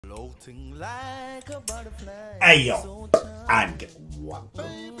Ayup, and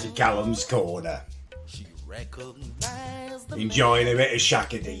welcome to Callum's Corner. Enjoying a bit of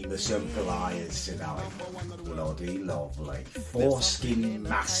Shakademus and Goliaths tonight. Bloody lovely. Foreskin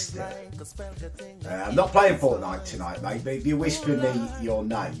Master. I'm not playing Fortnite tonight, mate, but if you whisper me your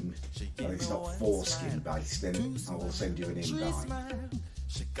name, and it's not foreskin based, then I will send you an invite.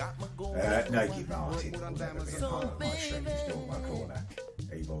 Naked Martin will never be a part of my stream. He's still my corner.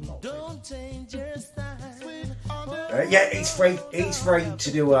 He will not be. Yeah, it's free. It's free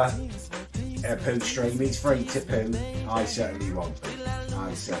to do a poo stream. It's free to poo. I certainly won't be.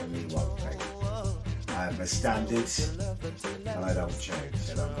 I certainly won't be. I have my standards and I don't change.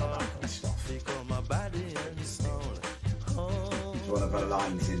 I don't go back on stuff. It's one of the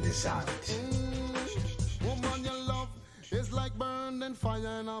lines in the sand.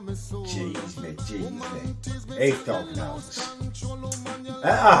 Jeez me. If dog knows.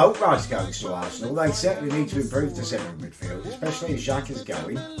 I hope Rice goes to Arsenal. They certainly need to improve the centre midfield, especially as Xhaka's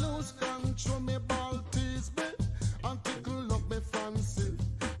going.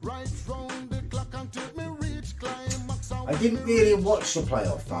 I didn't really watch the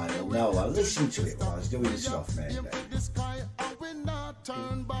playoff final, no, I listened to it while I was doing stuff, maybe.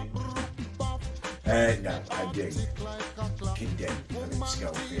 No, I do condemn Philip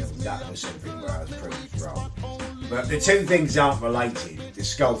Schofield. That was something where I was proved wrong. But the two things aren't related. The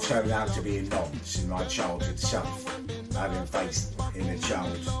Schof turned out to be a nonce in my childhood self. Having faced in a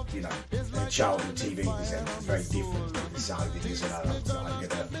child, you know, a childhood TV presenter is very different to deciding as an adult that I'm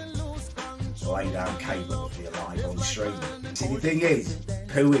going to lay down cable if you're live on stream. See, the thing is,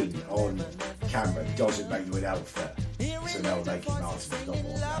 pooing on camera doesn't make you an alpha. So no, Naked Martin is not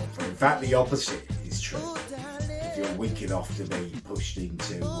more an alpha. In fact, the opposite is true. If you're weak enough to be pushed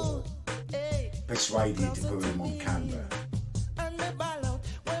into or persuaded to put him on camera. I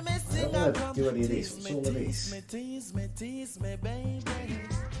don't want to do any of this. What's all of this?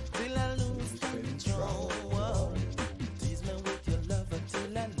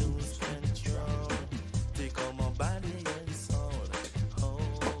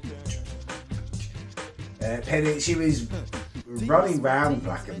 Penny, she was running round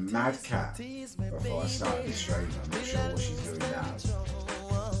like a madcat before I started the stream. I'm not sure what she's doing now.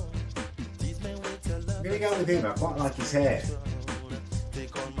 I'm going to go with him. I quite like his hair.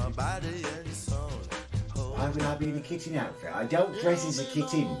 Why would I be in a kitten outfit? I don't dress as a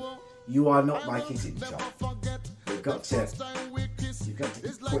kitten. You are not my kitten, Tom. You've got to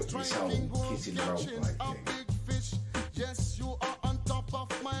quit this whole kitten roleplay thing.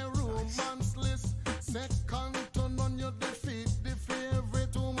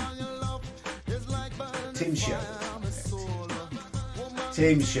 Tim Sherwood's not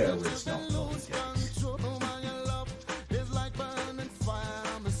Tim Sherwood's not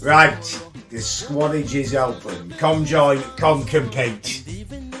right, the squadage is open. Come join, come compete.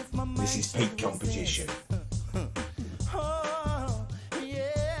 This is peak competition.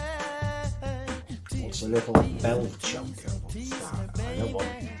 What's a little bell chunker? What's that? I don't want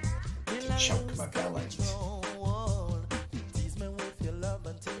to chunk my belly.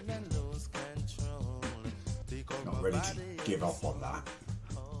 Not ready to give up on that.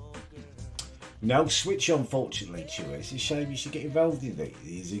 No Switch, unfortunately, Chewie. It's a shame you should get involved in these.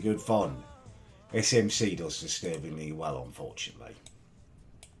 These are good fun. SMC does disturbingly well, unfortunately.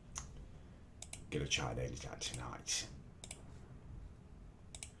 Gonna try and end that tonight.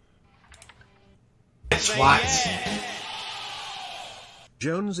 Twat.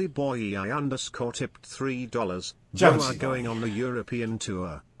 Jonesy Boy I tipped $3. You are going on the European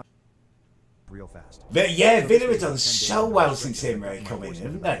tour. Real fast. But yeah, Villa have done so well since Emery come in,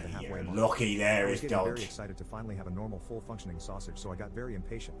 haven't they? You're lucky there is dog. I was very excited to finally have a normal, full-functioning sausage, so I got very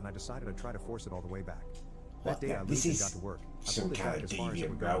impatient and I decided to try to force it all the way back. That day I this got to work. is some kind of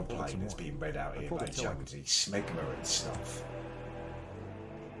deviant roleplay that's being read out here by Jonesy, Smegma and stuff.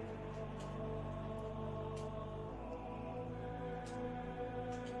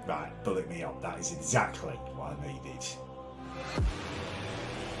 Right, bullet me up. That is exactly what I needed.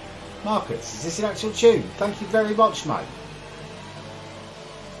 Marcus, is this an actual tune? Thank you very much, mate.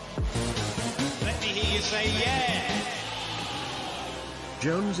 Let me hear you say yeah.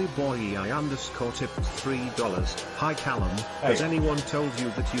 Jonesy Boy I tipped $3. Hi Callum, has anyone told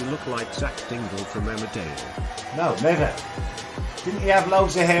you that you look like Zach Dingle from Emmerdale? No, never. Didn't he have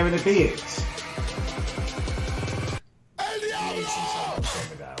loads of hair and a beard?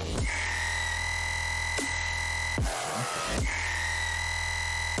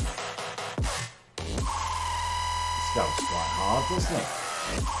 Goes quite hard, doesn't it?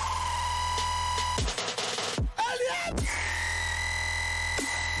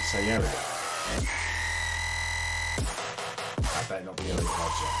 So yeah, we go. I better not be a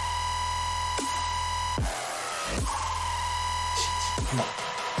Roger. Come on.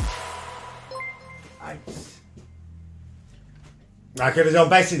 I could have done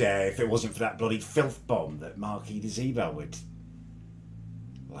better there if it wasn't for that bloody filth bomb that Marquis de Zebo would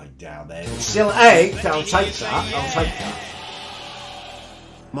lay down there. Still 8, I'll take that, I'll take that.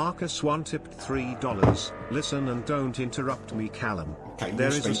 Marcus One tipped $3. Listen and don't interrupt me, Callum. Okay, there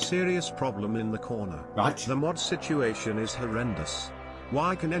is a serious problem in the corner. Right. The mod situation is horrendous.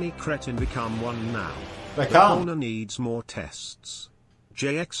 Why can any cretin become one now? They The can't. corner needs more tests.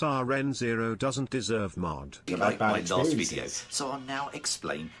 JXRN0 doesn't deserve mod. You Bad like my last experiences. video, so I'll now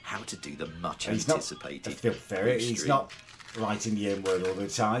explain how to do the much He's not anticipated a filth ferret, he's stream. not writing the N-word all the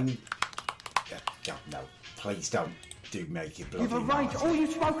time. God, no, please don't do make it bloody You've arranged all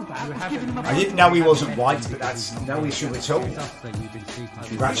you spoke about was giving them a I didn't know he wasn't white, but that's no issue at all.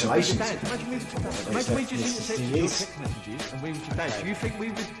 Congratulations. Imagine we just Yes, intercepted he your is. text messages and we were today. Do you think we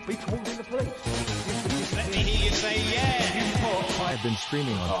would be calling the police? Let me hear you say yeah. I've been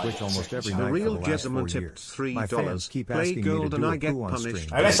streaming on Twitch almost every The night real for the last 4 Jessamine tipped years. My fans $3. keep Play asking me to gold and do I a get poo on punished.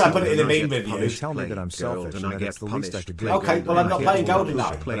 stream. Unless I put it in the Play meme gold review. and I They get tell me that I'm punished. selfish Gold and I that it's get the least I punished. could Play do. Okay, gold well, and I'm I not get playing punished.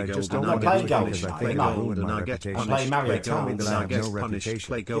 GoldenEye. But I just Play don't I'm gold not want to playing do it because I GoldenEye. think No. I'll gold ruin and my I get reputation. I'm punished. playing Mario Play Kart. gold and I I have get no punished. reputation,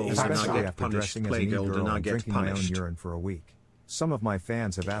 Play gold and especially I especially get after punished. dressing as Play an gold e-girl and I and get drinking my own punished. urine for a week. Some of my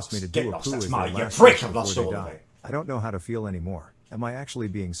fans have asked me to Get do a lost, poo that's as mine. their You last prick, wish I've lost before they all of die. it. I don't know how to feel anymore. Am I actually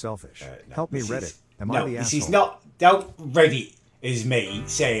being selfish? No, Help me, this Reddit. is- Am no, I the this asshole? is not. Don't Reddit is me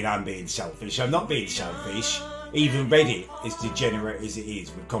saying I'm being selfish. I'm not being selfish. Even Reddit, as degenerate as it is,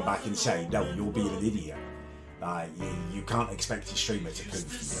 would come back and say, "No, you're being an idiot. You can't expect a streamer to poo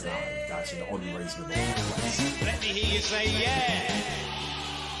for your life. That's an unreasonable request." Let me hear you say yeah.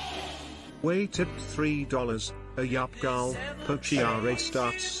 Way tipped $3. Ayup.cc. Pochiare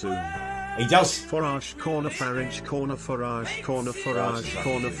starts soon. He does. Forage, corner farage, corner forage, corner forage,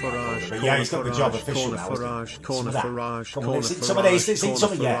 corner forage, But yeah, he's got the job corner official corner now, hasn't he? forage, corner Some of that. forage, Come on, corner let's eat some of these, let's eat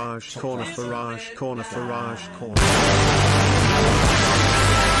some of forage, yeah. corner forage, corner forage, corner.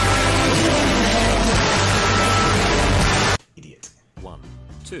 Idiot. 1,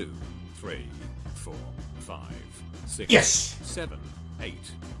 2, 3, 4, 5, 6, Yes. 7, 8,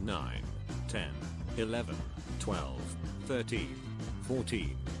 9, 10, 11, 12, 13,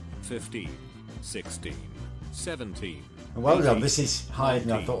 14, 15, 16, 17. Well done. 18, This is higher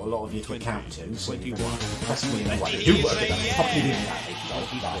than I 19, thought a lot of you could 20, count to. So 21, press me in the way. 22, Do work at the fucking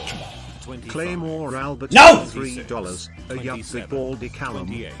internet. 25, Claymore Albert No! $3. Ayup Big Baldy Callum.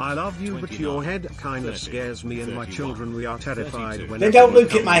 28, I love you, but your 29, head kind of 30, scares me and my 31, children. We are terrified 32. when Then don't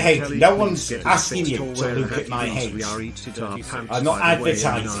look at my head. No one's asking you to look at my head. We are eating our pants. I'm not by the way,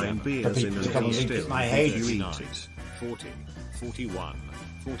 advertising 9 for beers people in to a come and day look at still. my head. You eat 39, it. 40, 41,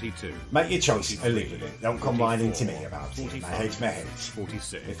 42. Make your choice and live with it. Don't come whining to me about it. My 45, head's my head.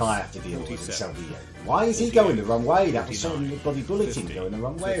 46. If I have to deal with it, so 47, be it. Why is he going the wrong way? That was something the bloody bulletin 50, going the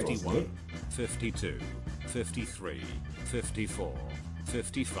wrong way, wasn't 51, it? 52, 53, 54,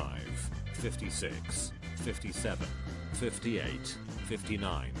 55, 56, 57, 58,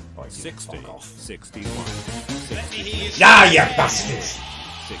 59, Right, 60, fuck off. 61, 60, Ah, you bastards!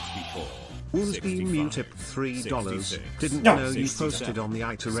 64, Woolsby 65, Mew tipped $3. 66, Didn't No, know you 67, posted on the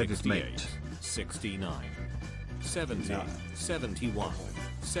ITA Reddit, 68, mate. 69, 70, No. 71,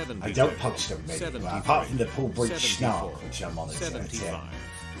 72, I don't post them, mate. 73, Apart from the Pool Bridge 74, snark, which I'm on it. 75,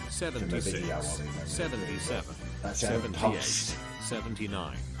 From the video on 76, it. 77, That's how it 78, posts.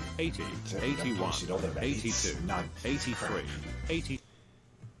 79, 80, So I've 81, posted all the Reddits. 82, No, 83, crap. 80.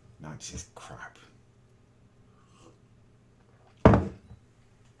 No, it's just crap.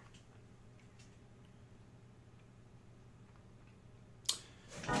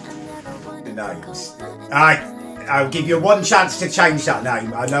 Names. I'll give you one chance to change that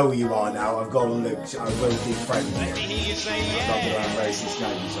name. I know who you are now. I've got to look. I will be friends. Let me hear you say I'm yeah. not going to racist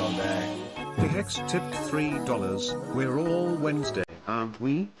names on there. The Hex tipped $3. We're all Wednesday, aren't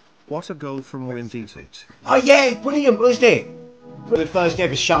we? What a goal from Wendy's it. Oh yeah, brilliant, wasn't it? The first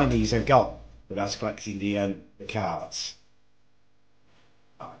ever shinies I've got. But that's collecting the cards.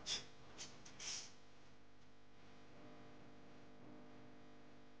 Right.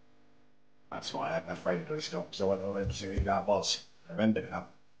 That's why I had my friend do this because I went over to see who that was. I remember now.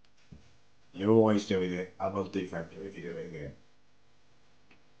 You're always doing it. I will defend you if you do it again.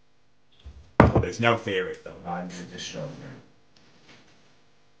 But there's no fear of it though. I'm just strong.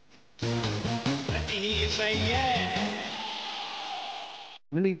 Let me hear you say yeah.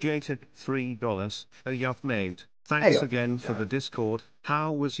 Millie J tipped $3. Ayup made. Thanks Hey, again for the Discord.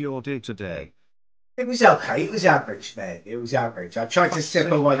 How was your day today? It was okay. It was average, man. It was average. I tried to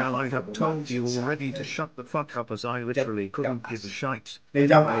step away. I have told you already to shut the fuck up, as I literally couldn't give a shite. They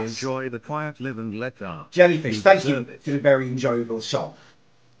don't I ask. enjoy the quiet, live and let go. Jellyfish, thank you deserve it. for the very enjoyable song.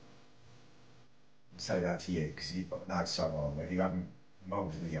 I'll say that to you because you've got no song on where you haven't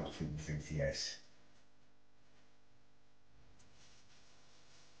moulded me up in 3TS.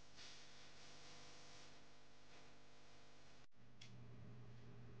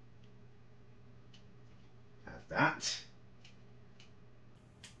 Have that.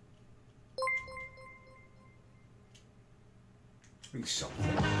 It's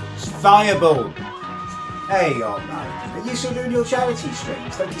Fireball. Hey, oh no. Are you still doing your charity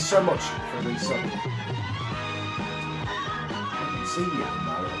streams? Thank you so much for resubbing. I haven't seen you on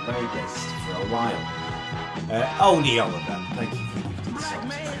my very best for a while. Only Oliver, thank you for gifting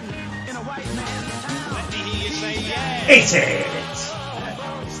songs. It's it!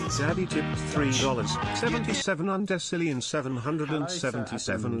 Daddy tipped $3. 77 undecillion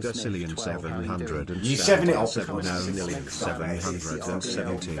 777 decillion 700 You 7 it off. 7 million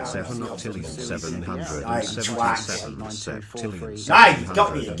 777 octillion 777 septillion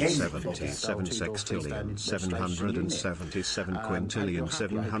got me again. 777 sextillion 777 quintillion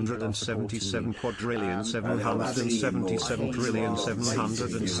 777 quadrillion 777 trillion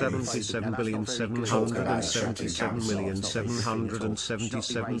 777 billion 777 million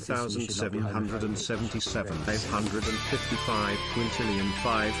 777 777 855 quintillion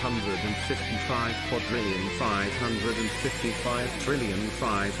 555 quadrillion 555 trillion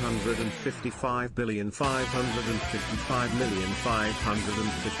 555 billion 555 million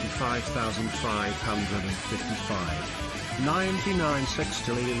 555,555 99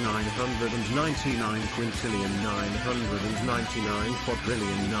 sextillion 999 quintillion 999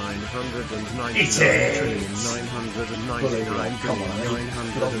 quadrillion 999 trillion 999 billion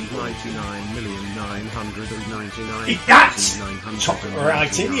 999 million 999 Eat that! Chop it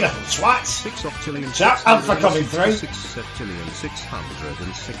right in, you little twat! 6 octillion Chap, Alpha coming through. 6 septillion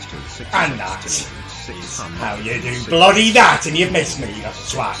 666 And that. How you do bloody that and you miss me, you little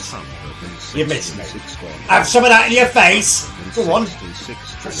twat! You missed me. Have some of that in your face. Go on.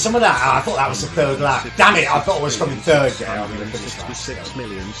 Some of that. Oh, I thought that was the third lap. Damn it! I thought it was coming third. Yeah, I'm going to finish that.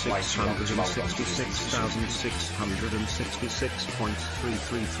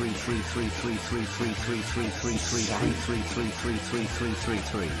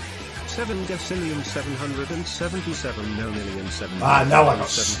 7 decillion 777 no million 7. Ah, no, I got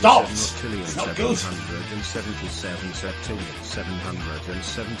stopped. It's not good. 777 septillion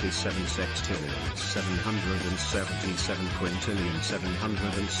 777 sextillion 777 quintillion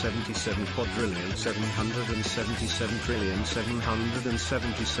 777 quadrillion 777 trillion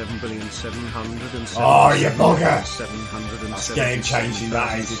 777 billion 777. Oh, you bugger! 777 That's game changing.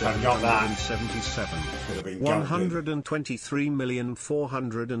 That is if I got that. 777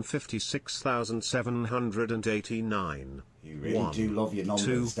 123,456,789. You really do love your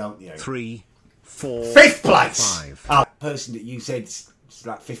numbers, don't you? 3, 4, 5th place. 5. Oh, that person that you said's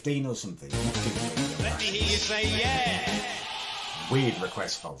like 15 or something. Let me hear you say yeah. Weird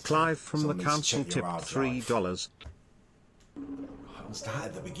request, folks. Clive from Someone the needs to council check your tipped hard drive. $3. What was that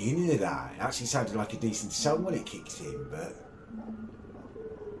at the beginning of that? It actually sounded like a decent song when it kicked in, but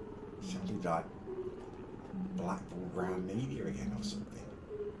it sounded like Blackpool Brown Media again or something.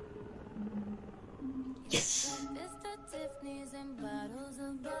 Yes!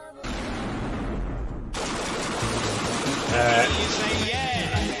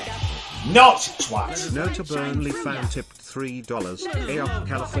 Not twat! Nota Burnley fan tipped $3. Ayup,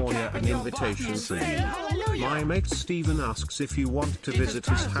 California, an invitation for you. My mate Stephen asks if you want to visit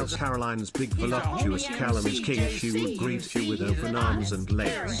his house. Caroline's big voluptuous Callum is king. She would greet you with open arms and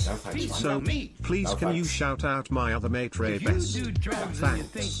legs. So, please can you shout out my other mate Ray Best?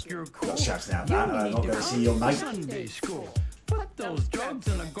 Thanks. Not shouting out that, I'm not going to see your mate. Sunday school. Put those drugs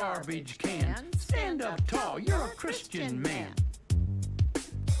in a garbage can. Stand up tall, you're a Christian man.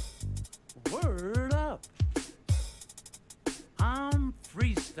 Word up. I'm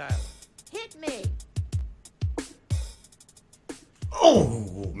freestyling. Hit me.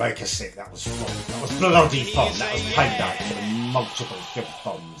 Oh, make us sick. That was fun. That was bloody fun. That was payback for the multiple good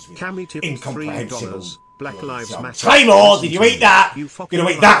funds with Cammy tipped incomprehensible. $3. Black Lives Matter. Try more. Did you eat that? You You're going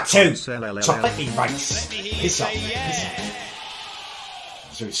to eat that too. LLL. Chocolate race. Piss off.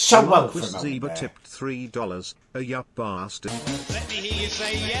 So it's so well for a moment Zeba there. tipped $3. A yup bastard. Let me hear you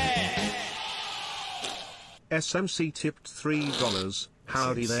say yeah. SMC tipped $3.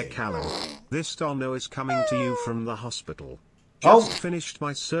 Howdy there, Callum. This Dono is coming to you from the hospital. Just finished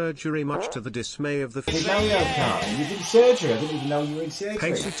my surgery, much to the dismay of the Mario Kart, you did surgery. I didn't even know you were in surgery.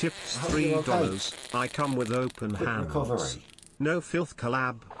 Pacey tips I hope you're $3. okay. I come with open Quick hands. recovery. No filth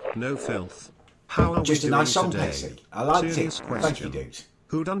collab, no filth. How are Just we a doing nice song, today? Pacey. I liked Serious it. question. Thank you, dude.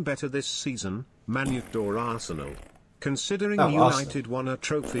 Who done better this season, Man United or Arsenal? Considering Oh, United Arsenal. won a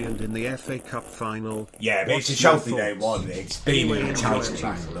trophy and in the FA Cup final. Yeah, but what's it's a your trophy they thoughts? won. It's been Anyway, in the title enjoy.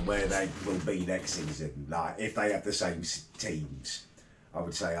 battle and where they will be next season. Like, if they have the same teams, I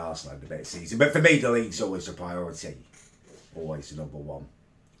would say Arsenal had the better season. But for me, the league's always a priority. Always the number one.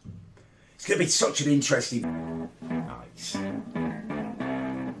 It's going to be such an interesting... Nice.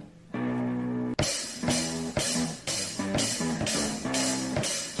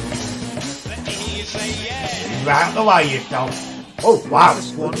 Let me hear you say yeah. Right out the way, you dog. Oh, wow.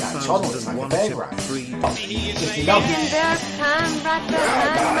 Just Look at that. Todd looks like a bear tip rat. $3. Let me hear you Just say a dog. yeah.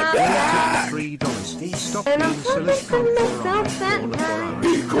 $3. Stop being silly.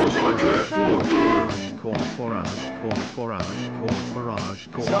 Corner forage.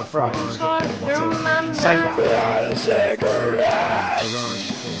 Stop frying. Say that.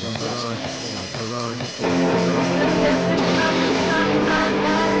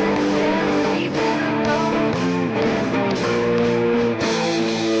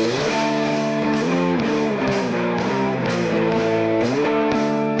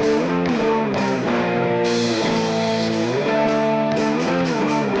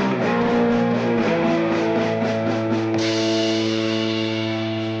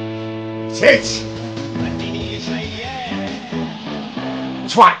 Tits! Let me hear you say yeah.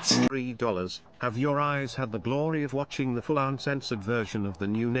 Twat! $3. Have your eyes had the glory of watching the full uncensored version of the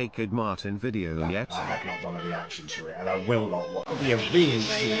new Naked Martin video yet? I have not done a reaction to it, and I will not. It'll be a really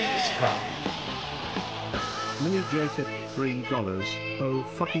serious crap. Mini J tip $3. Oh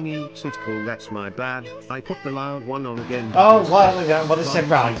fucking eat it, cool, that's my bad. I put the loud one on again. Oh, well, what is it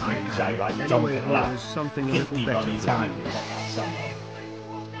right? Say, like, don't Anyway, get there that. is something a little 50 better. body time.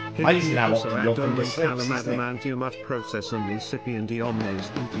 Hit I used to know what also to add look on for the the slips, Callum isn't it? adamantium process and the incipient omnes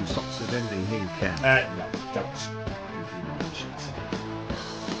into soxidendi hincan. No, don't.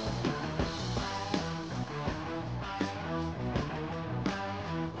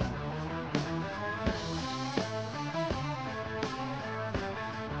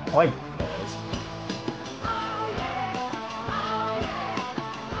 Oi.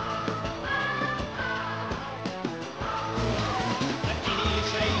 Let me hear you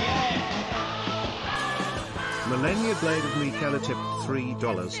say yeah. Millennia Blade of Mikela tip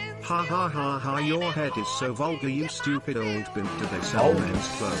 $3. Ha ha ha ha, your head is so vulgar, you stupid old bimp. Do they sell Oh. men's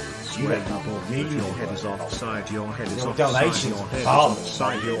clothes? You Where have you not bought really it, your got head is it. offside, your head is Your offside, donations your head is are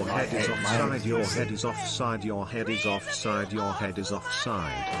offside, your my head is head, my offside, head your is- head is offside, your head is offside, your head is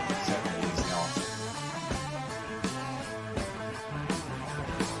offside. Certainly is not.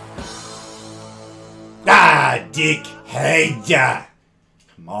 Ah, dickhead!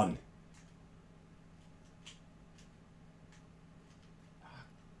 Come on.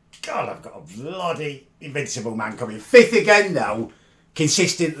 God, I've got a bloody invincible man coming. Fifth again, though.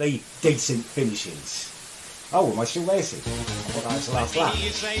 Consistently decent finishes. Oh, am I still racing? I thought that was the last lap. Let me hear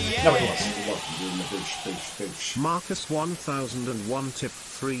you say yeah. No, it wasn't. It wasn't. Doing the boosh. Marcus 1001 tip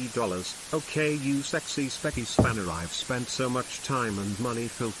 $3. Okay, you sexy specky spanner, I've spent so much time and money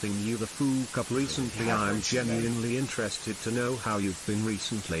filthing you the Foo Cup recently. I'm genuinely interested to know how you've been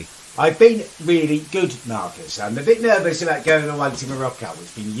recently. I've been really good, Marcus. I'm a bit nervous about going away to Morocco.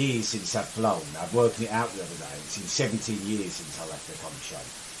 It's been years since I've flown. I've worked it out the other day. It's been 17 years since I left the comedy show.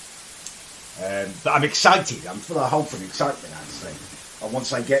 But I'm excited. I'm full of hope and excitement, actually. And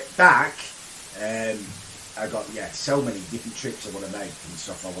once I get back, I've got, so many different trips I want to make and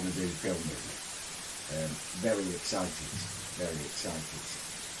stuff I want to do filming. Very excited. Very excited.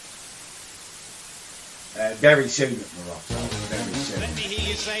 Very soon at Morocco. Very soon. Let me hear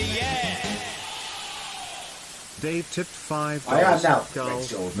you say yeah. Dave tipped $5. I am now, Carl,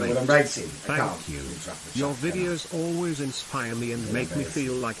 Rachel, mate. when I'm racing. I Thank can't you. interrupt the Your chat, can I? videos always inspire me and make me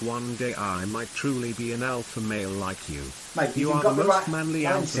feel like one day I might truly be an alpha male like you. Mate, You you've are got the the most right manly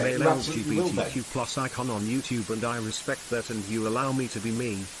alpha mindset, male you absolutely will be. LGBTQ plus icon on YouTube, and I respect that, and you allow me to be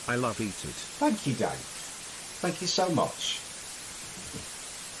me. I love Eat It. Thank you, Dave. Thank you so much.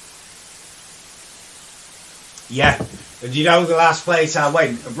 Yeah, and you know the last place I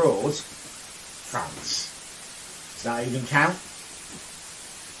went abroad? France. Does that even count?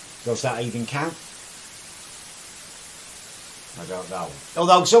 Does that even count? I don't know.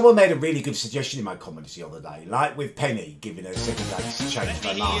 Although someone made a really good suggestion in my comments the other day, like with Penny giving her 7 days to change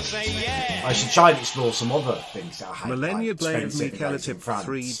my mind. I should try and explore some other things that I hate. Millennia like Blade of spend 7 Mikela days in tip France.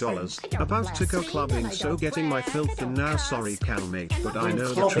 $3. About to go clubbing, so getting my filth in now. Sorry, Calmate, but I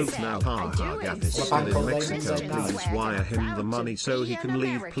know the truth now. Ha ha, Gav is still in Mexico. Please wire him the money so he can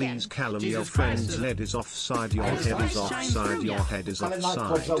leave. Please, Callum, your friend's head is offside. Your head is offside. Your head is Kind of like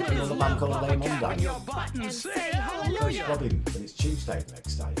clubs offside. open on the bank holiday Monday. Goes Hallelujah. clubbing, but it's Tuesday the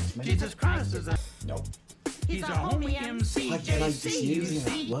next day. It's me. Jesus Christ is a No. he's a homie MC. I hate just using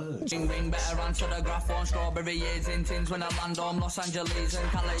that word.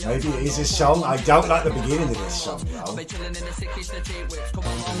 Maybe it is a song. I don't like the beginning of this song, though.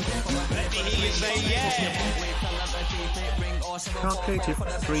 Kart tip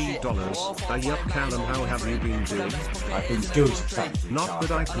 $3. Ayup, Callum, how have you been doing? I've been good, thank you. Not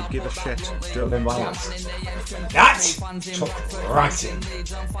that I could give a shit. Don't remember my ass. That took writing.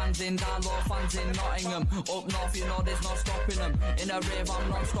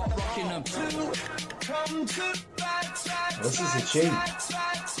 This is a tune.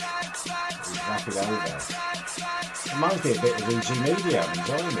 Wrap it over. Reminds me a bit of EG Media. I'm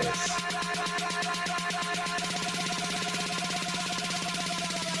enjoying this.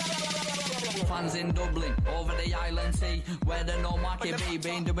 Fans in Dublin, over the island sea, where the no market be.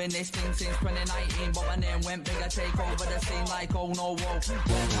 Been doing this thing since 2019, but my name went bigger, take over the scene like oh no whoa.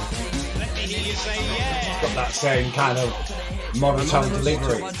 Got that same kind of monotone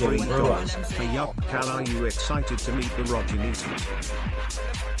delivery as Dylan Brewer. Ayup, Cal, are you excited to meet the Roger Neaton?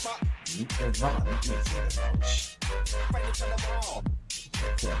 Meet the Roger.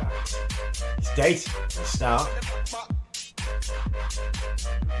 It's date. Let's start.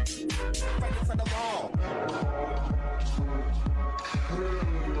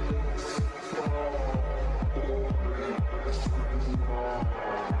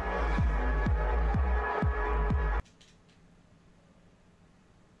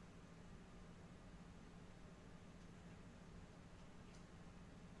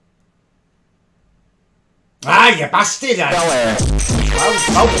 Ah, you bastard!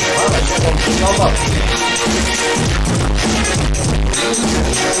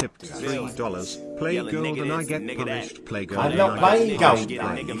 Tipped $3. Play gold and I get punished. Play gold I'm and not I playing get gold.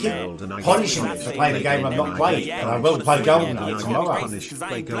 punished. Play You gold and I keep get punishing me punished. for playing a game I'm not playing, but I will play gold night tomorrow.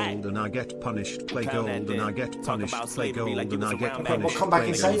 Play gold and I get punished. Play gold and I get punished. Play gold and I get punished. Well, come back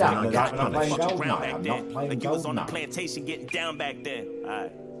and say that. I'm not playing punished. gold night. I'm not playing Like you was gold on the night. plantation getting down back then.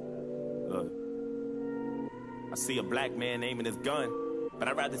 Alright. Look. I see a black man aiming his gun, but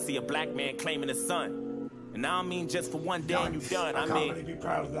I'd rather see a black man claiming his son. And I don't mean just for one day and you done. I can't mean, really be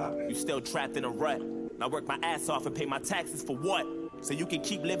proud of that. you still trapped in a rut. And I work my ass off and pay my taxes for what? So you can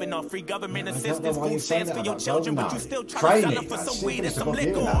keep living on free government I don't assistance, know why you food say stamps that for your about children, gold but you night. still try to Training, sign up for that's some weed and different some to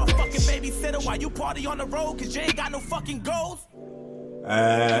liquor. doing Or a that. fucking babysitter while you party on the road cause you ain't got no fucking goals. You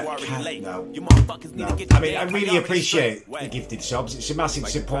already late. No. You motherfuckers need to get I your mean, I damn really priorities appreciate straight. the Wait. gifted subs. It's a massive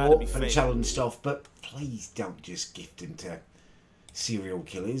Like you're proud to support be for the fake. channel and stuff, but please don't just gift them to serial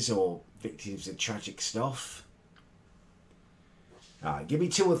killers or victims of tragic stuff. Alright, give me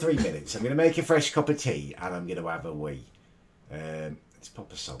 2 or 3 minutes. I'm going to make a fresh cup of tea and I'm going to have a wee. Let's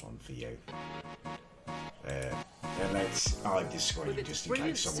pop a song on for you. And let's hide the screen just in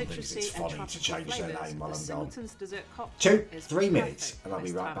case someone thinks it's funny to change their name while I'm gone. 2, 3 minutes and I'll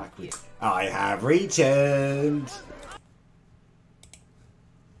be right back with you. I have returned.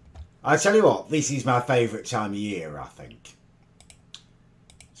 I tell you what, this is my favourite time of year, I think.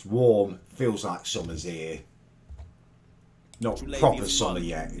 It's warm, feels like summer's here. Not proper summer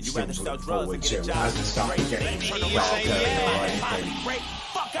yet, it's still to look forward to. It hasn't started getting darker or anything.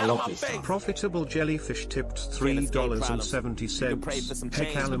 I love this time. Profitable jellyfish tipped $3.70.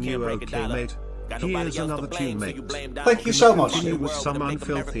 Hey Callum, you okay, mate? Here's another tune, mate. Thank you so much. Continue with some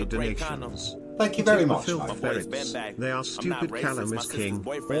unfilthy donations. Thank you very much, Filth mate. ferrets. They are stupid. Callum is king.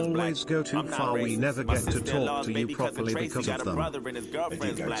 Always go too far. We never get to talk to you properly because of them. They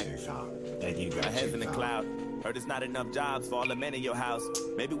do go too far. They do go too far. Heard there's not enough jobs for all the men in your house.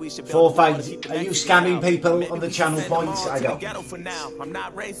 Maybe we should Four Fangs, are you scamming people on the channel points? I don't. For now. I'm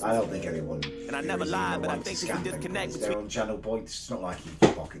not racist. I don't think anyone. And I never lied, but I think scam there's a disconnect they're between. on channel points. It's not like you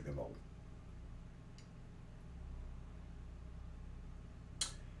can pocket them all.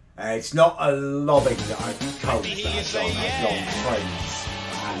 It's not a lobby that I've coded that I've done. I've long friends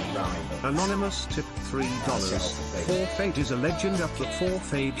and rival. Anonymous tip $3. 4 fade is a legend up the 4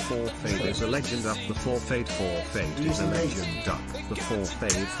 fade. 4 fade is a legend up the 4 fade. 4 fade is a legend up the 4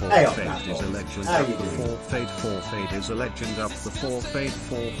 fade. 4 fade is a legend up the 4 fade. 4 fade is a legend up the 4 fade.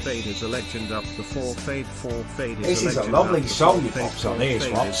 4 fade is a legend up the 4 fade. 4 fade is a legend up the 4 fade. This is a lovely song you popped on here,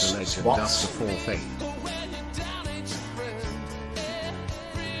 Swaps. Swaps. 4 fade.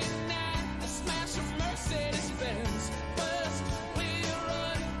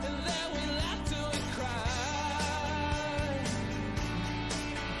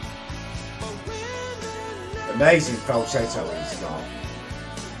 Amazing falsetto he's got.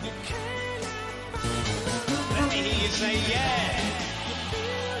 Let me hear you say yeah.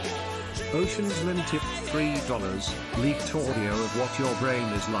 Ocean's Lim tip $3. Leaked audio of what your brain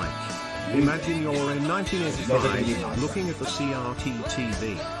is like. Imagine you're in 1985 looking at the CRT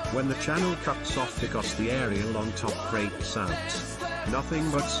TV when the channel cuts off because the aerial on top breaks out. Nothing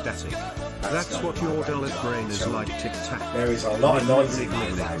but static. That's what your dullard brain is like. Tic tac. There is a lot of noise in my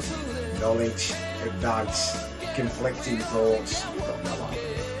brain. Knowledge, advice, conflicting thoughts. You've got no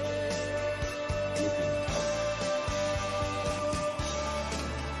idea.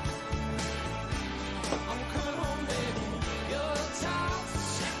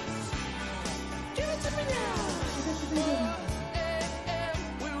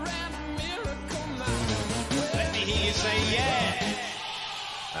 Let me hear you say yeah.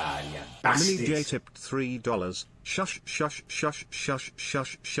 Mini J tipped $3. Shush, shush, shush, shush,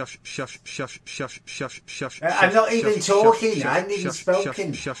 shush, shush, shush, shush, shush, shush, shush. I'm not even talking. I haven't even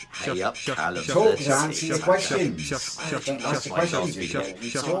spoken. Ayup, Callum, Talk to answer your questions. That's why I'll be here.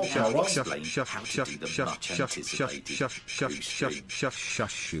 How to do the much anticipated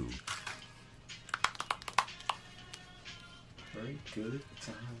Very good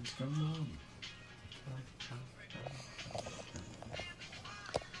times come on.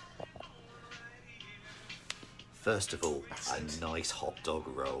 First of all, a nice hot dog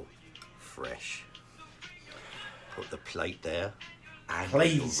roll, fresh. Put the plate there, and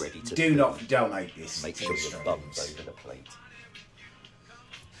Please you're ready to do not donate this. make to sure the your streams. bum's over the plate,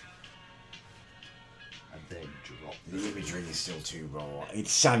 and then drop The imagery is still too raw.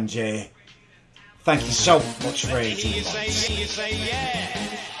 It's Sanjay. Thank you so much for 18 You months. say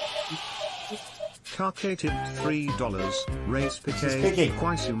yeah. Kake tipped $3. Race Piqué. piqué,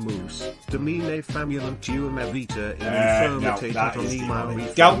 quaisimus, domine famulant tuum evita in No, infirmite that is patonima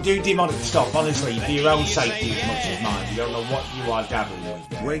demonic. Don't do demonic stuff, honestly, for your own safety as much as mine. You don't know what you are dabbling with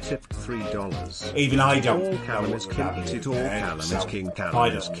there. Way tipped $3. Even I don't. All Callum know is what king, we're eat it all. dabbling with Callum there, is so king, I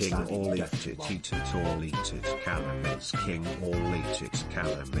Callum is don't king, understand all it. eat it, eat it, all eat it. Callum is king, all eat it.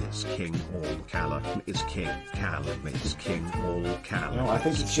 Callum is king, all Callum is king. Callum is king, all Callum. No, I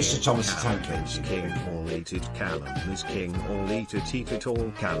think it's just a Thomas the Tank Callum is Engine. king, all eat it. Callum is king, all eat it,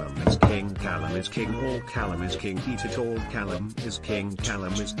 all. Callum is king, Callum is king, all. Callum is king, eat it all. Callum is king,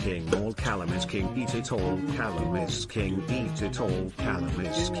 Callum is king, all. Callum is king, eat it all. Callum is king, eat it all. Callum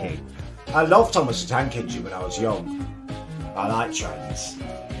is king. I loved Thomas the Tank Engine when I was young. I like trains.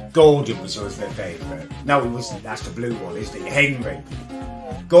 Gordon was always my favourite. No, he wasn't. That's the blue one, isn't it? Henry.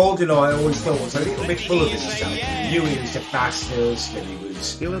 Gordon, I always thought, was a little bit full of himself. He knew he was the fastest, and he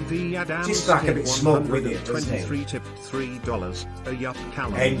was just like a bit smug with it, wasn't he? 23 tipped $3. Ayup,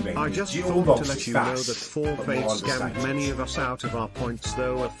 Callum. Henry I was just due thought box to let as you know fast, that 4 but fade more scammed understated. many of us out of our points,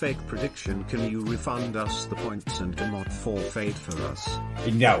 though a fake prediction. Can you refund us the points and do not 4 fade for us?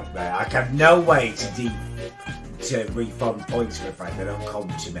 No, mate, I have no way to refund points for a fact. They don't come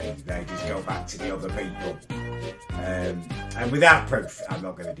to me. They just go back to the other people. And without proof, I'm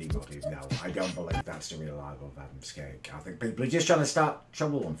not going to demote him. No, I don't believe that's the real life of Adam Skate. I think people are just trying to start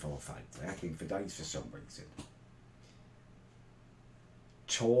trouble on 4 fade. They're hacking for days for some reason.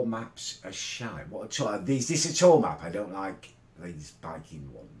 Tour maps are shy. What a tour? Is this a tour map? I don't like these biking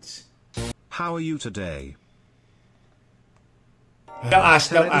ones. How are you today? Don't ask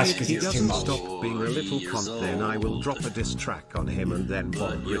Tell because Eddie if he it's too doesn't much. stop being a little cunt, then I will drop a diss track on him and then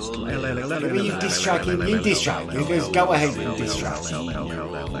bomb Bristol. You diss track him, you diss track. You just go ahead and diss track. And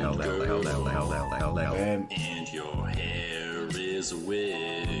your hair is a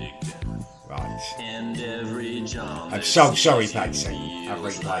wig. Right. And every jump I'm so sorry, Patsy. I've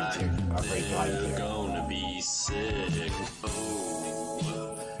replayed you. I've replayed you. gonna be sick.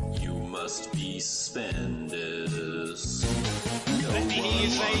 Oh, you must be suspendous. Let me hear you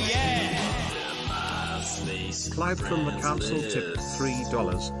say yeah. Clive from the council tipped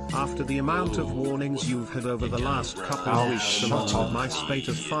 $3. After the amount of warnings you've had over the last couple of weeks, along with my spate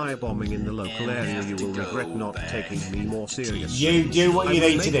of firebombing in the local area, you will regret not taking me more seriously. You do what you I will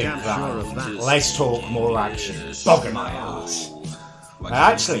need to make do, damn sure of Clive. that. Let's talk more action. Bugger my ass.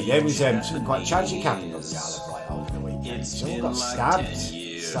 Actually, there was something quite tragic happening on the Isle of Wight over the weekend. Someone got stabbed to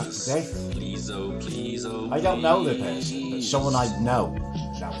death. I don't know the person, but someone I know.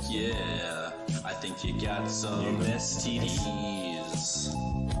 Yeah, I think you got some STDs.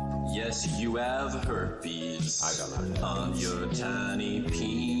 Yes, you have herpes on your tiny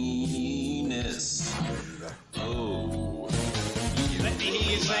penis. Oh, let me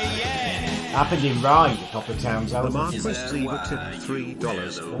hear you say yeah. Happened in Rye, a couple of towns over. The Marquis Zebra tipped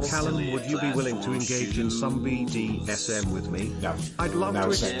 $3. Callum, would you be willing to engage in some BDSM with me? No. I'd love to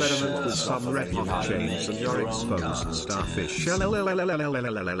experiment with some red hot chains and your exposed starfish.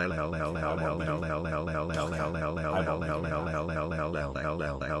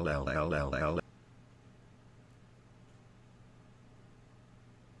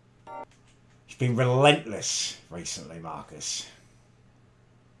 He's been relentless recently, Marcus.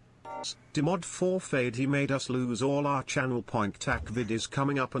 Demod 4 Fade, he made us lose all our channel point. Tac vid is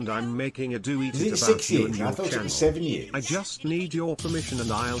coming up and I'm making a do eat it about 6 you years? and your I thought channel. it was 7 years. I just need your permission and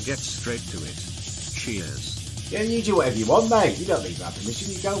I'll get straight to it. Cheers. Yeah, you do whatever you want, mate. You don't need my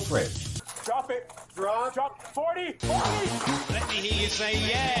permission, you go for it. Drop it. Drop 40. Let me hear you say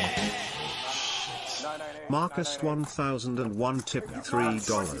yeah. Marcus 1001 tipped $3.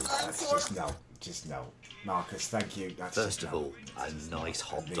 That's just no. Marcus, thank you. That's First of all, a nice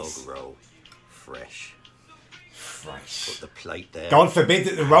hot dog roll. Fresh. Put the plate there. God forbid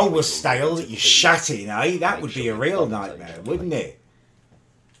that the roll was stale, that you shat in, eh? That would be a real nightmare, wouldn't it?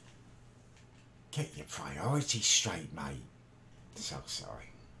 Get your priorities straight, mate. So sorry.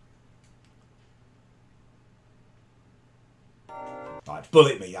 Right,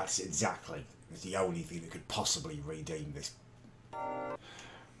 bullet me, that's exactly. It's the only thing that could possibly redeem this.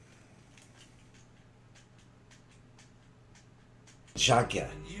 Jagger.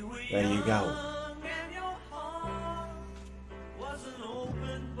 There you go.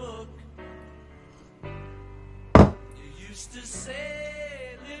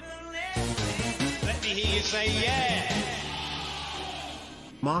 Let me hear you say yeah.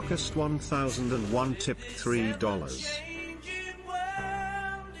 Marcus 1001 tipped $3.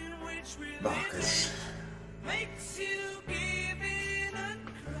 Marcus.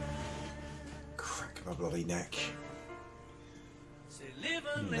 Crack my bloody neck.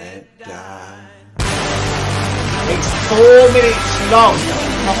 Let die. It's 4 minutes long.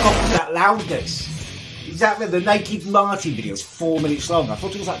 Knock off that loudness. Exactly, the Naked Martin video is 4 minutes long. I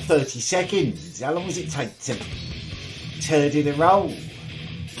thought it was like 30 seconds. How long does it take to turd in a roll?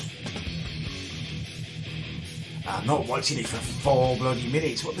 I'm not watching it for 4 bloody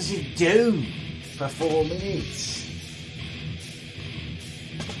minutes. What does it do for 4 minutes?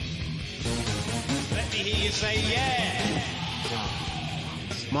 Let me hear you say yeah.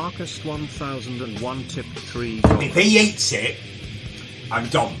 Marcus 1001 tipped $3. If he eats it, I'm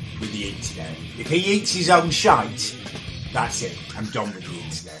done with the internet. If he eats his own shite, that's it. I'm done with the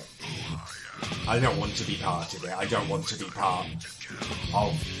internet. I don't want to be part of it. I don't want to be part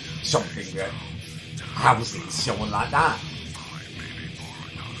of something that houses someone like that.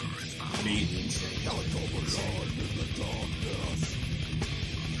 Me, the internet, no,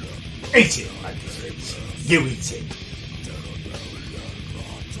 eat it, like this. You eat it.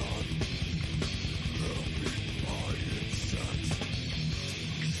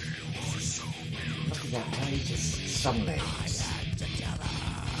 Sunday.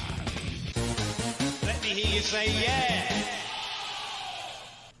 Let me hear you say yeah.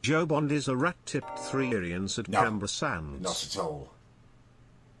 Joe Bond is a rat tipped $3 at Canberra Sands. Not at all.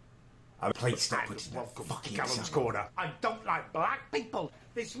 Please stop putting that fucking Callum's Corner. I don't like black people.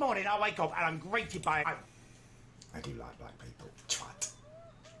 This morning I wake up and I'm greeted by... I do like black people. Twat.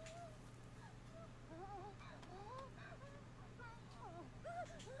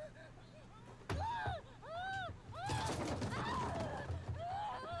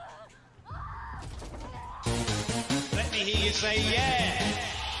 Let me hear you say yeah.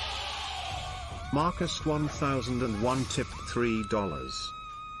 Marcus 1001 tipped $3.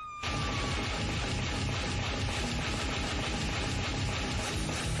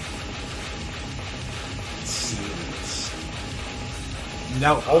 Serious.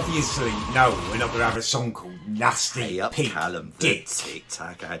 No, obviously, no. We're not going to have a song called Nasty Hey up, Pink Callum, Dit. Tic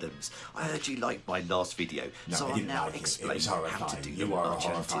Tac Adams. I heard you liked my last video, No, so I I'll didn't now like it. It explain was how to horrifying. do You the are a much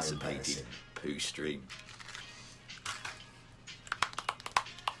horrifying anticipated person. poo stream.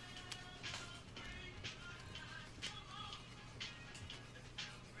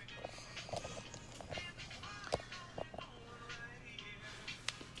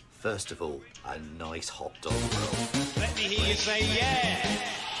 First of all, a nice hot dog roll. Let me hear you say yeah.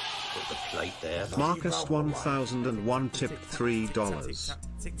 Put the plate there. Marcus 1001 tipped $3.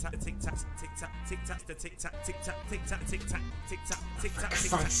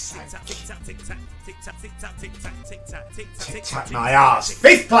 Tic-tac my ass.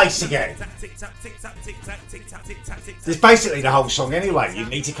 5th place again. That's basically the whole song anyway. You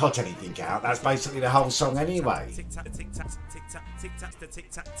need to cut anything out. That's basically the whole song anyway.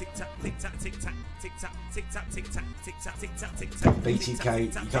 BTK, you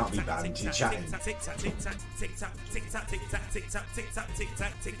can't be banned. You're chatting.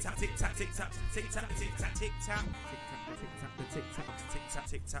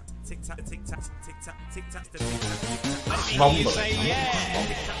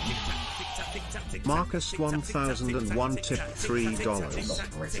 Marcus 1001 tipped $3.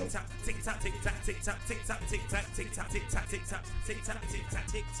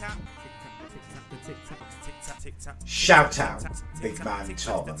 Shout out Big Man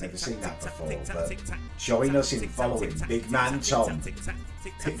Tom. I've never seen that before, but join us in following Big Man Tom.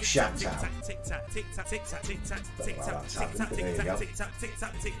 Big shout out. Don't know how that's happened, but there you go.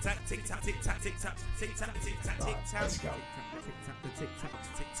 Right, let's go.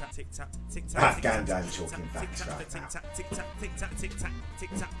 Going down talking facts right now.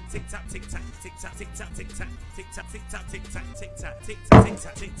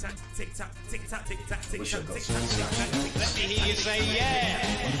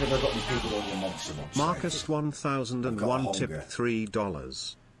 Marcus 1001 tipped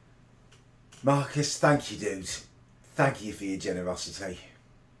 $3. Marcus, thank you, dude. Thank you for your generosity.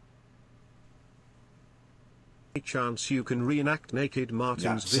 Any chance you can reenact Naked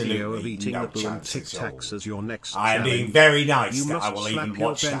Martin's video of eating no apple and chance at Tic Tacs as your next I am challenge? being very nice You that must I will slap even your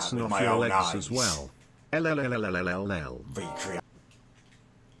watch that Benson with off my your own legs eyes. as well. LLLLLL. Recreate.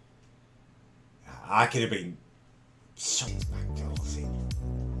 I could have been so McDonald's.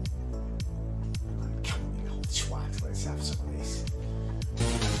 Twat, let's have some of this.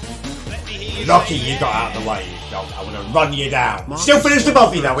 Lucky you got out of the way, dog. I would have run you down. Marcus Still finished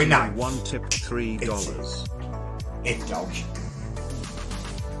above you though, in that. One tipped $3. It's dog.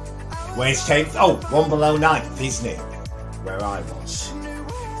 Where's 10th? Oh, one below 9th, isn't it? Where I was.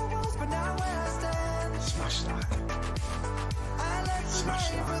 Smash that. Smash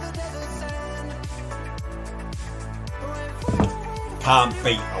that. Can't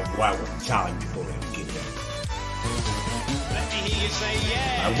beat a well-timed bullet, can you?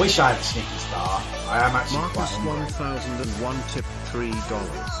 I wish I had a Snickers bar. I am actually Marcus quite hungry. 1001 tipped $3.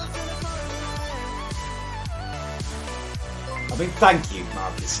 I mean, thank you,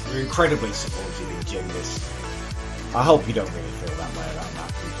 Marcus. You're incredibly supportive and generous. I hope you don't really feel that way about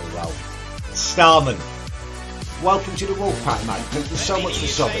that, people, though. Starman, welcome to the Wolfpack, mate. Thank you so much for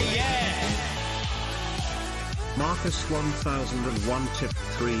subbing. Marcus 1001 tipped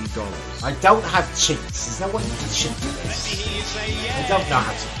 $3. I don't have cheats. There's no way you can cheat at this. I don't know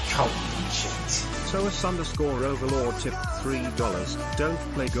how to code and cheat. Soas underscore overlord tipped $3. Don't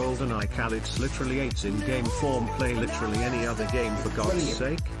play GoldenEye Cal, it's literally 8's in game form. Play literally any other game for God's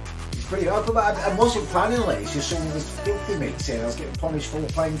sake. It's pretty open, but I wasn't planning it. It's just someone was filthy me saying I was getting punished for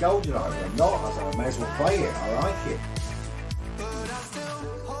playing GoldenEye. I'm not. I was like, I may as well play it. I like it.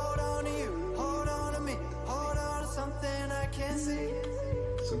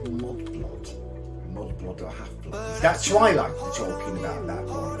 Mudblood or Half-Blood. Is that Twilight we're talking about at that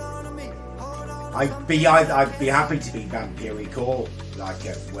point? I'd be happy to be vampiric or like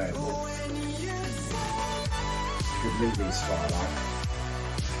a werewolf. Good movies, Twilight.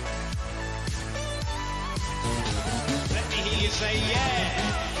 Let me hear you say yeah.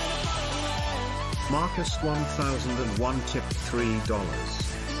 Marcus 1001 tipped $3.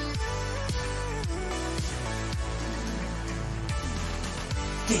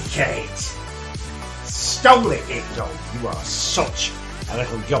 Dickhead! Stole it, dog. You are such a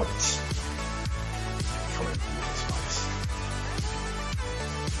little yont. Coming from this place.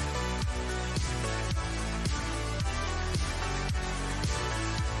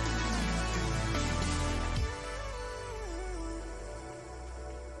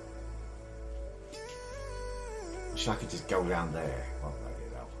 Wish I could just go down there. Won't let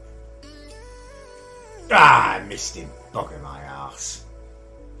it though. Ah, I missed him. Bugger my arse.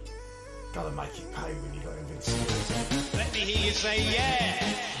 Gotta make it pay when you got invincibility. Let me hear you say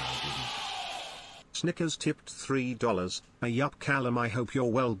yeah. Snickers tipped $3. Ayup, Callum, I hope you're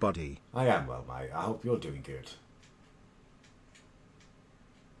well, buddy. I am well, mate. I hope you're doing good.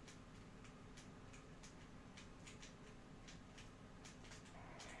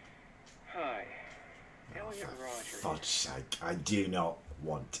 Hi. Elliot Rogers. For fudge's sake, I do not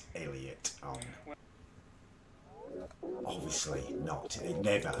want Elliot on. Obviously not. It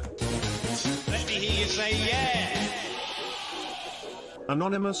never. Let me hear you say yeah.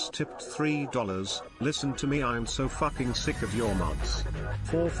 Anonymous tipped $3. Listen to me, I'm so fucking sick of your mods.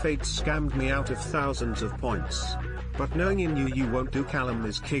 Forfeit scammed me out of thousands of points. But knowing in you won't do Callum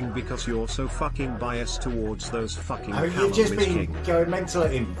is king because you're so fucking biased towards those fucking I mean, Callum you've just is been king. going mental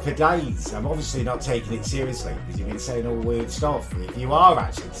at him for days. I'm obviously not taking it seriously because you've been saying all weird stuff. If you are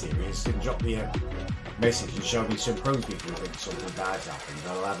actually serious, then drop me a message and show me some proof if you think something bad's happened.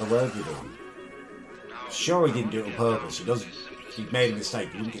 I'll have a word with him. Sure, he didn't do it on purpose. He doesn't. He made a mistake.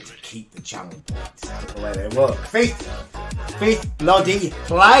 He wouldn't get to keep the channel points. That's the way they work. Fifth bloody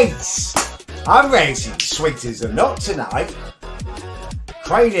place. I'm racing Swinters and not tonight.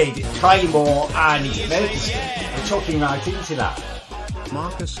 Craig, Claymore and Merkiston. I'm talking right into that.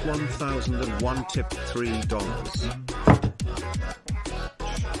 Marcus 1001 tipped $3.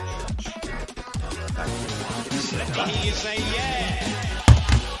 Let me hear you say yeah.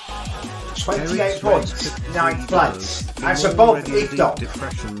 28 points, 9th place. That's above if not.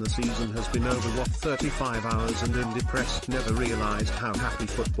 Depression, the season has been over what 35 hours and in depressed never realised how happy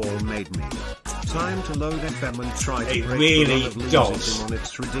football made me. Time to load FM and try to It break really the run of does. losing on.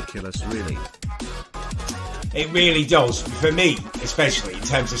 It's ridiculous, really. It really does. For me, especially in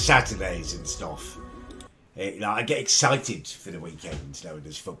terms of Saturdays and stuff. I get excited for the weekends knowing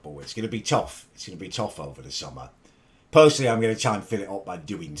there's football. It's going to be tough. It's going to be tough over the summer. Personally, I'm going to try and fill it up by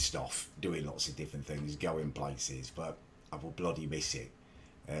doing stuff, doing lots of different things, going places, but I will bloody miss it.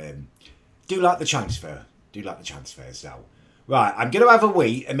 Do like the transfer. Do like the transfers, though. Right, I'm going to have a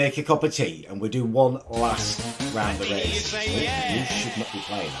wee and make a cup of tea, and we'll do one last round of races. You should not be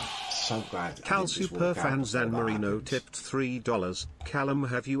playing that. So glad. Cal Superfan Zan Marino tipped $3. Callum,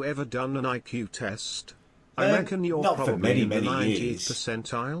 have you ever done an IQ test? I reckon you're not for probably many, in the many 90th years.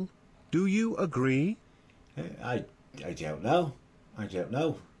 percentile. Do you agree? I don't know. I don't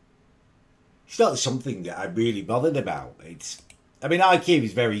know. It's not something that I'm really bothered about. I mean, IQ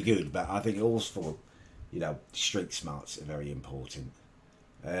is very good, but I think also, street smarts are very important.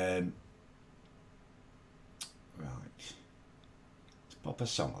 Right. Let's pop a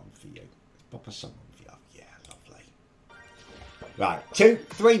song on for you. Yeah, lovely. Right,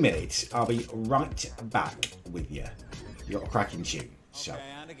 2-3 minutes. I'll be right back with you. You got a cracking tune. So,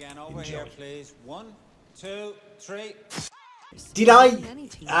 and again over enjoy. here, please. 1, 2, 3. Did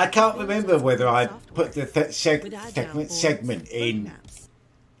I can't remember whether I put the segment in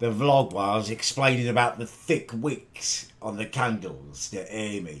the vlog while I was explaining about the thick wicks on the candles that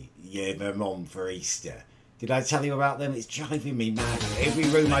Amy gave her mum for Easter. Did I tell you about them? It's driving me mad. Every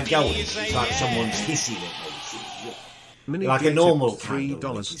room I go in, it's like someone's hissing at me. Like a normal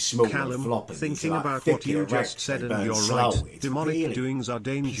candle, which is small Callum, and floppy. thinking like about thick what you and just erect, said, they and burn you're slow. right. It's Demonic really doings are pissing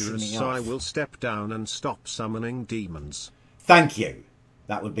dangerous, me so I off. will step down and stop summoning demons. Thank you.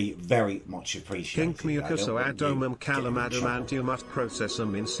 That would be very much appreciated. Kink mucoso adomum Callum adamantium at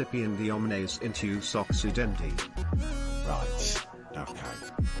processum incipienti omnes intus occidenti. Right. Okay.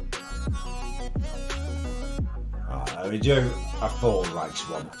 Right, we do a full race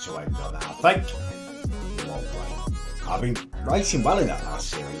one to end on, I think. Lovely. I've been racing well in that last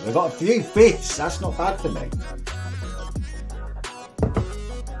series. I've got a few fifths. That's not bad for me.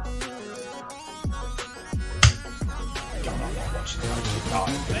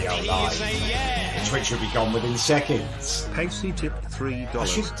 Twitch will be gone within seconds. Pacey tipped $3. I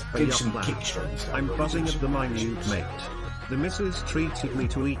should do some Ayup kick strings. I'm buzzing at the minute mate. The missus treated me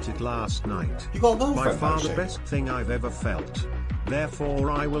to eat it last night. You got no By friend, far Pacey. the best thing I've ever felt.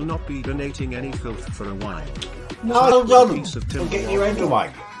 Therefore I will not be donating any filth for a while. No, done. Piece of Don't timber get your wall. end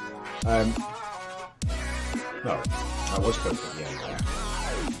away. No, I was built at the end there.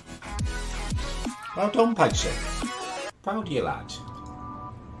 Well done, Pacey. Proud of you, lad.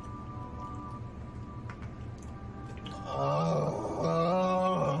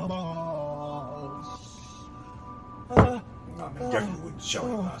 I definitely wouldn't show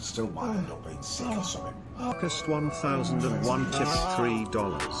it, but I still might end up being sick or something. August 1001 tipped $3.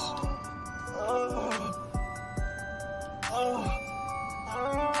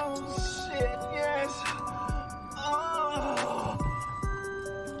 Shit, yes.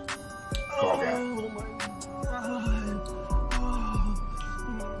 Go again.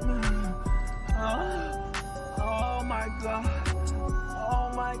 Oh my god. Oh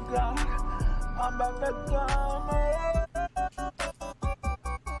my god. I'm about to come.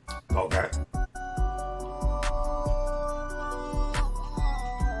 Okay.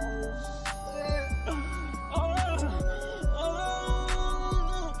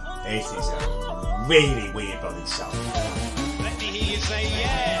 This is a really weird bloody song. Let me hear you say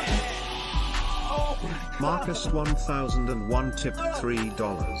yeah. Oh.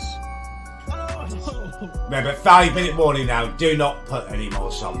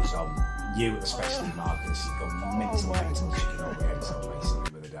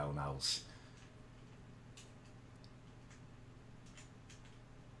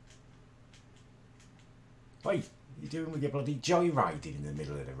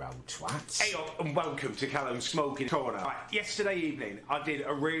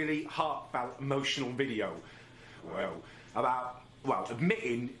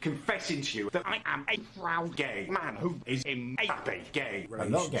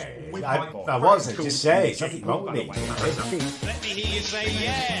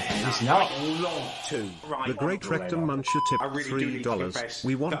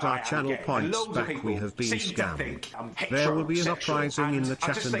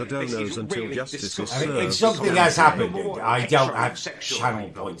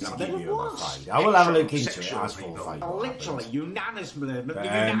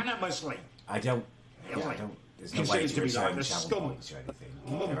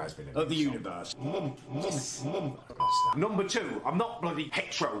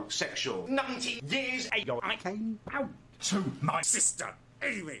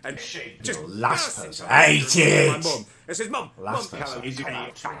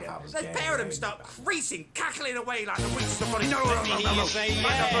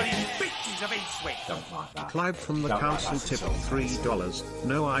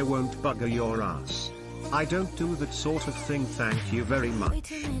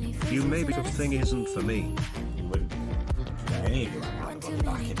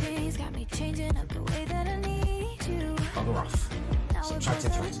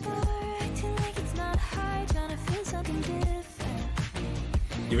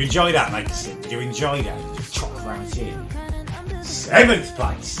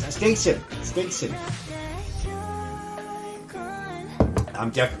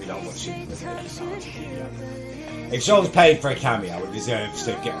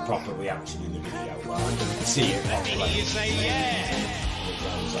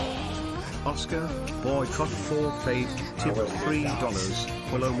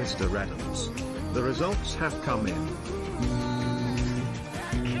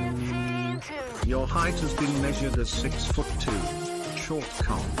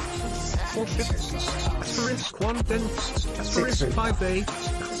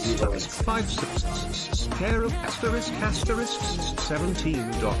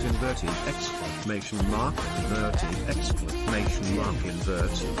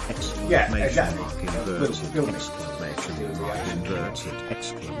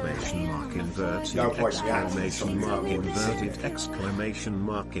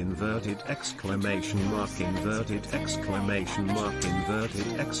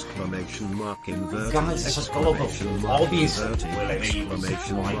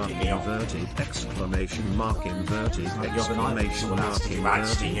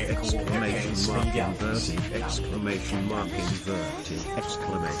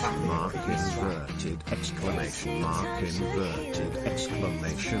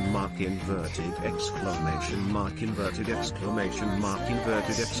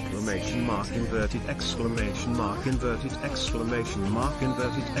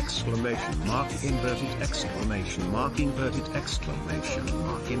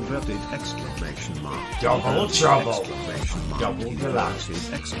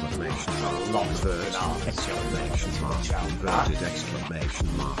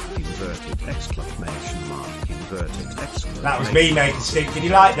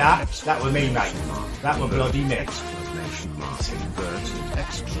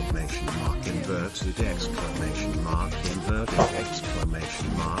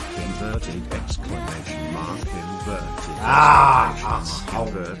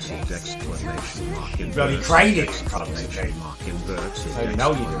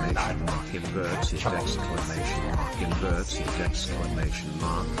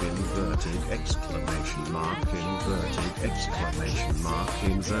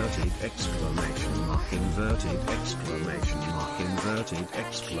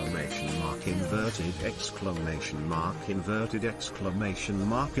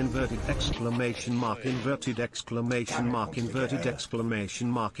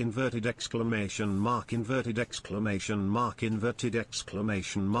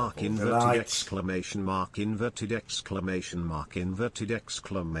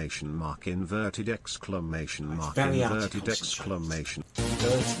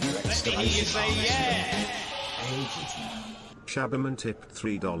 Shaberman tipped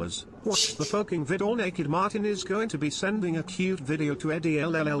 $3. Watch the fucking vid. All naked Martin is going to be sending a cute video to Eddie. I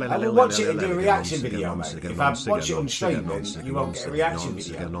will watch it and do a reaction video, mate. If I watch it on stream, then you won't get a reaction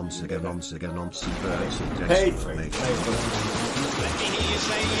video. Paid for it.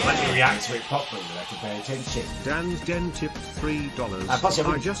 Let me react to it properly, then I can pay attention. Dan Den tipped $3.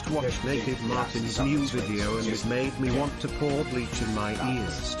 I just watched Naked Martin's new video and it made me want to pour bleach in my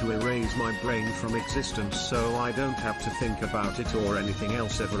ears to erase my brain from existence so I don't have to think about it or anything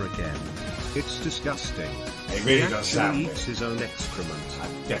else ever again. It's disgusting. It really does He sound eats his own excrement. I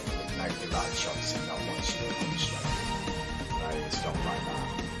definitely made the right choice and not watching it on stream. No, it's not like that.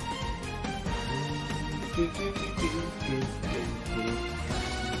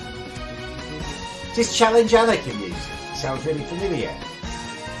 Just Challenge Annika music. Sounds really familiar.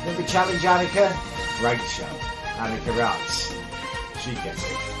 Remember Challenge Annika? Great show. Annika Rats. She gets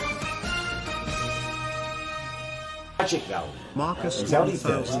it. Magic though. Marcus It's only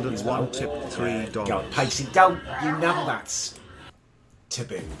 1001 tipped $3. God, Pacey, don't. You know that's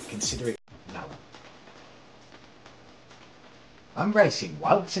taboo. Consider it. No. I'm racing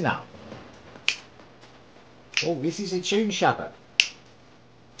well to know. Oh, this is a tune shabber.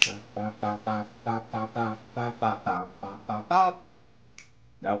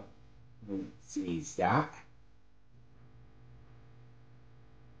 No. What is that?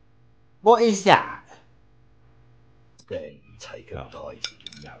 What is that? Then take a bite.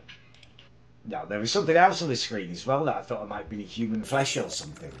 No. No, there was something else on the screen as well that I thought it might be human flesh or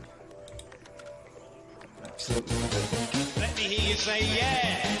something. Absolutely. Let me hear you say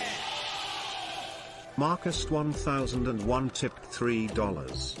yeah. Marcus 1001 tipped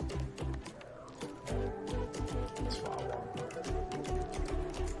 $3.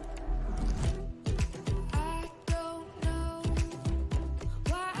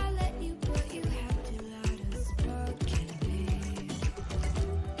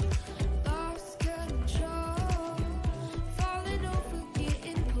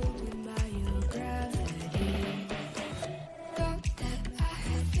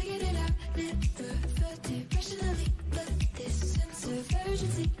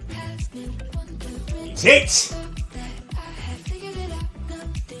 It's it!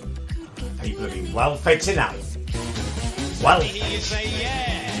 People have been well fed tonight. Well fed.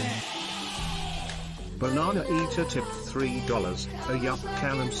 Banana Eater tipped $3. Ayup,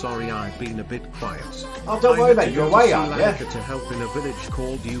 Callum, sorry I've been a bit quiet. Oh, don't worry about it, you're away, aren't you? To help in a village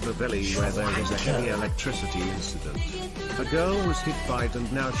called Uberbilly where there was a heavy electricity incident. A girl was hit by it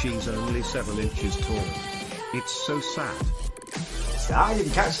and now she's only 7 inches tall. It's so sad. I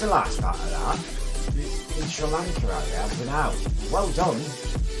didn't catch the last part of that. In Sri Lanka out there, I've been out. Well done.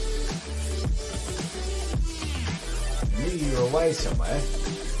 I knew you were away somewhere.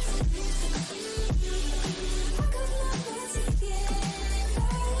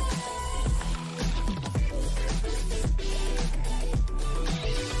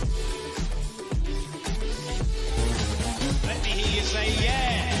 Let me hear you say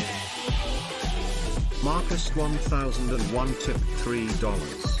yeah. Marcus 1001 tipped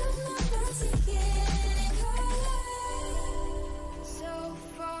 $3.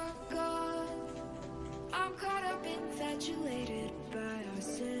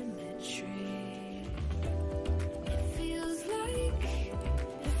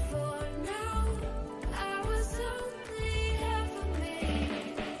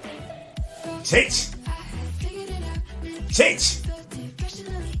 Sit! Sit!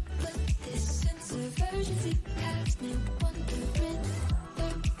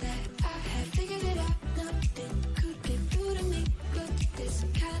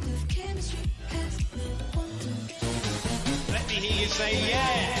 Let me hear you say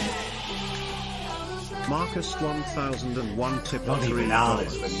yeah. Marcus 1001 tipped Not even $3.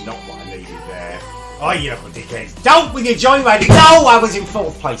 ours, but not what I needed there. Oh, you little dickheads. Don't with your joyriding. No, I was in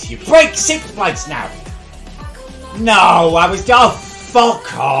 4th place. You break 6th place now. No, I was... Oh,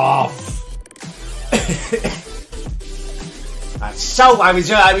 fuck off. I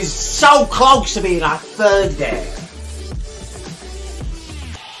was so close to being like 3rd there.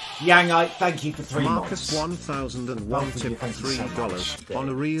 Yang, thank you for 3 Marcus months. 1001 tipped $3. On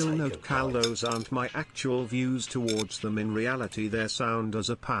a real note, Cal, those aren't my actual views towards them. In reality, their sound as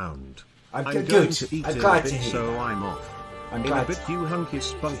a pound. I'm good. going to eat I'm in glad a to bit, hear so that. I'm off. I'm in glad a bit, you hunky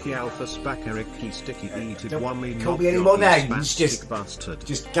spunky alpha spackeric key sticky eated one me. Can't be any more names. Just go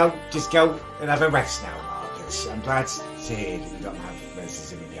and have a rest now, Marcus. I'm glad to hear that you don't have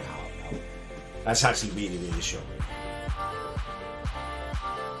racism in your heart now. That's actually really reassuring.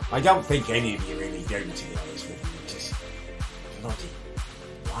 I don't think any of you really do, to be honest with you. Just bloody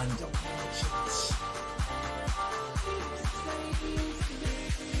wind up nations.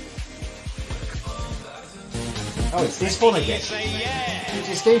 Oh, it's this one again. You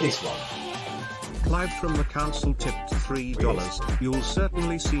just do this one. Clive from the council tipped $3. You'll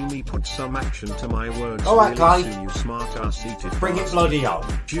certainly see me put some action to my words. All right, really Clive. soon, you smart-ass eated Bring it bastard. bloody on.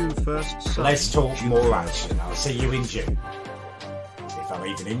 June 1st, son. Let's talk more action. I'll see you in June. If I'm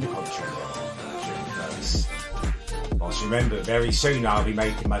even in the country then. June 1st. Whilst remember, very soon I'll be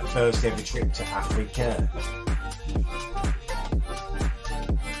making my first ever trip to Africa.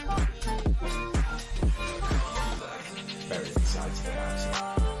 Very excited about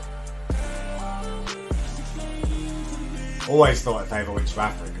it. Always thought if I ever went to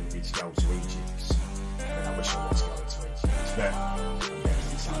Africa, it would be to go to Egypt. And I wish I was going to Egypt. But I'm very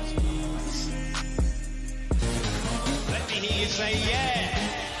excited about this. Let me hear you say yeah.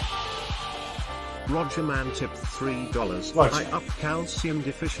 Roger Man tipped $3. Roger. I up calcium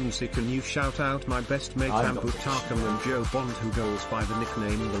deficiency. Can you shout out my best mate I've Ambu got Tarkham and Joe Bond, who goes by the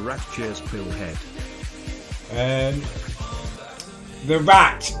nickname the Rat Cheers Pillhead? The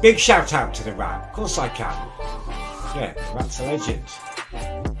Rat. Big shout out to the Rat. Of course I can. Yeah, Rat's a legend.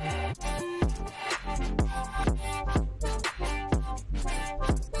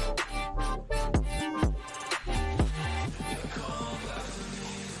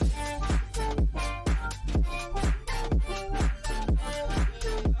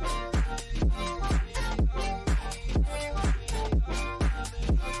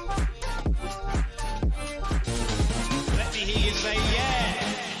 Let me hear you say yeah.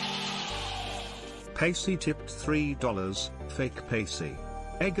 Pacey tipped $3. Fake Pacey.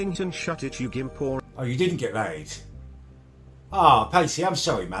 Eggington shut it, you gimpor. Oh, you didn't get laid? Ah, Pacey, I'm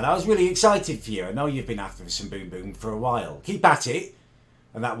sorry, man. I was really excited for you. I know you've been after some boom boom for a while. Keep at it,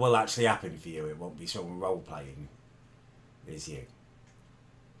 and that will actually happen for you. It won't be someone role-playing. It's you.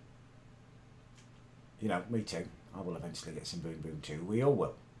 You know, me too. I will eventually get some boom boom too. We all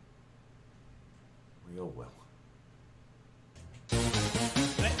will. We all will.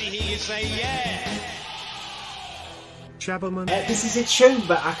 Let me hear you say yeah. Chaberman. This is a tune,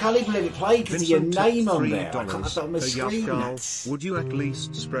 but I can't even let it play because of your Vincent name tipped on there. I can't $3. have that on the Hey, screen. Girl, would you at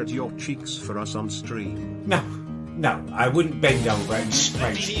least spread your cheeks for us on stream? No, I wouldn't bend over and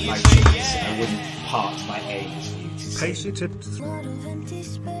spread my cheeks. I wouldn't part my head for you to see. Pacey tipped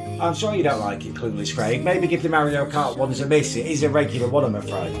I'm sorry you don't like it, Clueless Craig. Maybe give the Mario Kart ones a miss. It is a regular one, I'm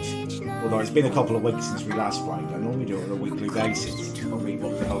afraid. Although it's been a couple of weeks since we last played. I normally do it on a weekly basis. It's probably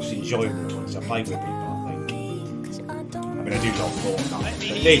one of the most enjoyable ones I played with people, I think. I mean, I do love Fortnite,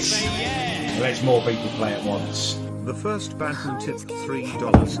 but this lets more people play at once. The first Batman tipped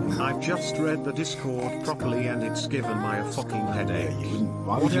 $3. I've just read the Discord properly and it's given me a fucking headache.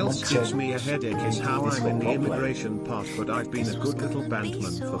 What else gives me a headache is how I'm in the immigration part, but I've been a good little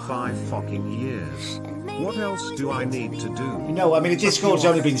bandman for 5 fucking years. What else do I need to do? No, I mean, the Discord's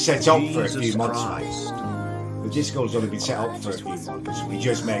only been set up for a few Jesus months, Christ. mate. The Discord's only been set up for a few months. We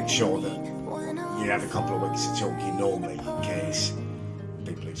just make sure that you have a couple of weeks of talking normally in case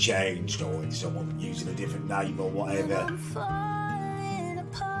people have changed or it's someone using a different name or whatever.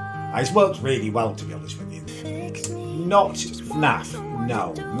 It's worked really well, to be honest with you. Not FNAF.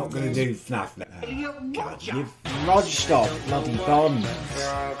 No, I'm not going to do FNAF now. God, you've rodged off bloody bombs.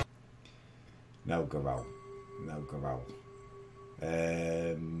 No, Garol. No, Garol.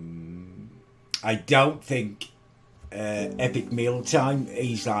 I don't think Epic Mealtime,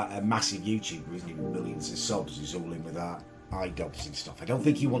 he's like a massive YouTuber, isn't he, with millions of subs, who's all in with that iDubbbz and stuff. I don't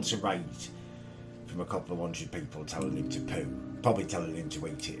think he wants a raid from a couple of 100 people telling him to poo. Probably telling him to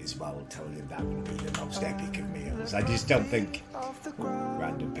eat it as well, telling him that would be the most epic of meals. I just don't think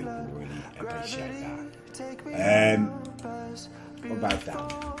random people really appreciate that. What about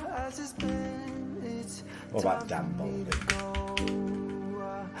that? What about Dan Baldy?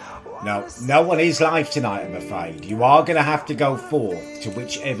 No, no one is live tonight, I'm afraid. You are going to have to go forth to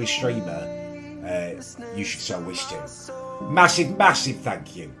whichever streamer you should so wish to. Massive, massive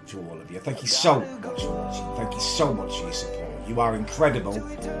thank you to all of you. Thank you so much for watching. Thank you so much for your support. You are incredible.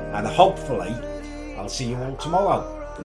 And hopefully, I'll see you all tomorrow.